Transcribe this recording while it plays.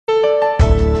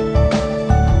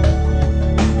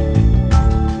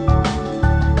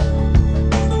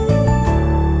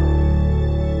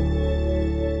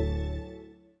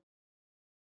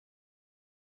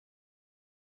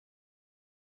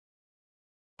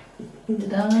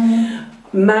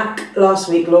MAC last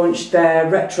week launched their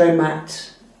Retro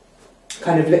Matte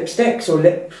kind of lipsticks or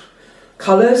lip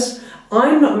colours.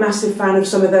 I'm not a massive fan of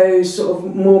some of those sort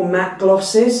of more matte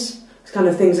glosses, kind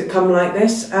of things that come like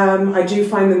this. I do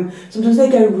find them, sometimes they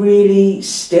go really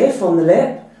stiff on the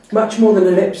lip, much more than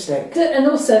a lipstick. And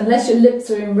also, unless your lips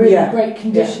are in really great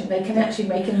condition, they can actually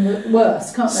make them look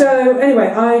worse, can't they? So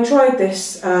anyway, I tried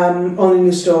this on in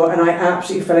the store and I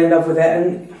absolutely fell in love with it.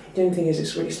 And the only thing is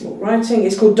it's really small writing.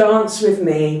 It's called Dance With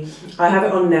Me. I have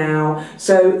it on now.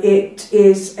 So it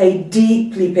is a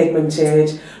deeply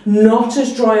pigmented, not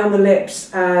as dry on the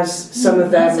lips as some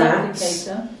of their mattes.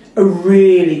 Applicator. A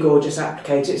really gorgeous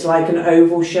applicator. It's like an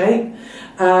oval shape.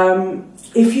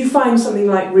 If you find something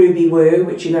like Ruby Woo,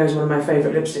 which you know is one of my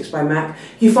favourite lipsticks by MAC,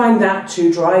 you find that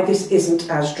too dry. This isn't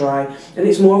as dry. And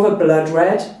it's more of a blood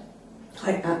red.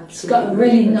 It's got a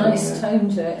really nice tone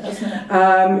to it, hasn't it?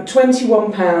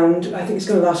 £21. I think it's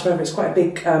going to last forever. It's quite a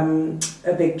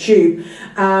big tube.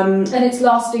 And it's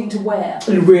lasting to wear.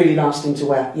 Really lasting to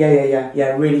wear.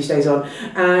 Yeah. Really stays on.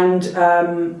 And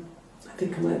I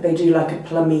think they do like a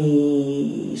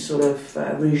plummy sort of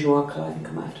rouge noir colour. I think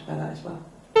I might have to buy that as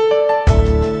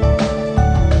well.